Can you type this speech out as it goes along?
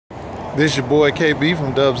This your boy KB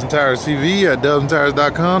from Dubs and Tires TV at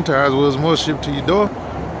dubsandtires.com. Tires, wheels, more shipped to your door.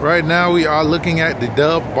 Right now we are looking at the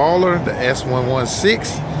Dub Baller, the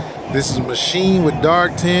S116. This is a machine with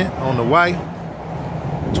dark tint on the white.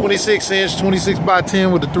 26 inch, 26 by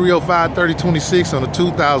 10 with the 305 3026 on a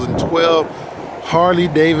 2012 Harley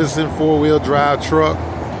Davidson 4-wheel drive truck.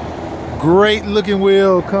 Great looking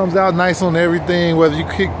wheel, comes out nice on everything, whether you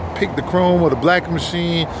pick the chrome or the black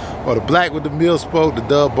machine or the black with the mill spoke. The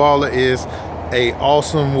Dub Baller is a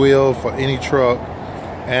awesome wheel for any truck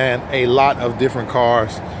and a lot of different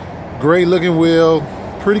cars. Great looking wheel,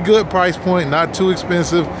 pretty good price point, not too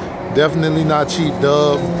expensive, definitely not cheap.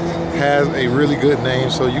 Dub has a really good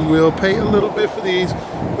name, so you will pay a little bit for these,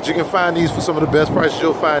 but you can find these for some of the best prices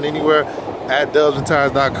you'll find anywhere at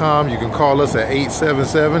dubsandtires.com. You can call us at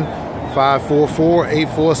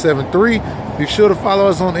 877-544-8473. Be sure to follow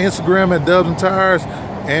us on Instagram at Dubs and Tires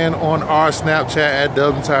and on our Snapchat at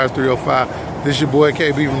Dubs and Tires 305. This is your boy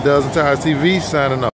KB from Dubs and Tires TV signing off.